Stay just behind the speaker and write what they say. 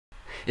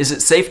Is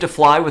it safe to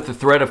fly with the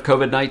threat of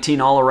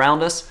COVID-19 all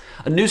around us?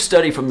 A new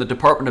study from the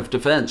Department of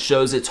Defense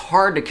shows it's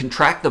hard to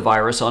contract the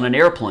virus on an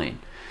airplane.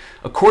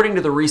 According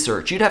to the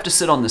research, you'd have to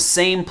sit on the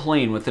same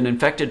plane with an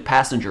infected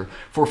passenger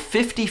for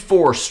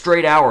 54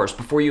 straight hours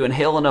before you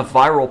inhale enough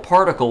viral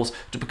particles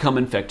to become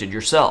infected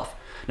yourself.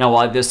 Now,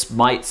 while this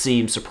might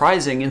seem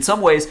surprising, in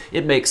some ways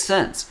it makes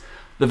sense.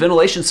 The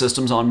ventilation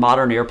systems on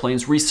modern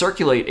airplanes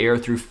recirculate air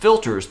through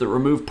filters that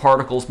remove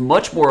particles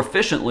much more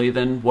efficiently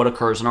than what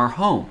occurs in our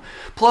home.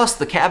 Plus,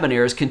 the cabin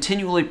air is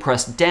continually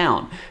pressed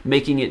down,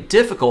 making it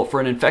difficult for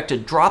an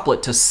infected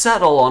droplet to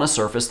settle on a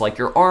surface like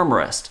your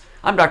armrest.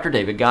 I'm Dr.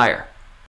 David Geyer.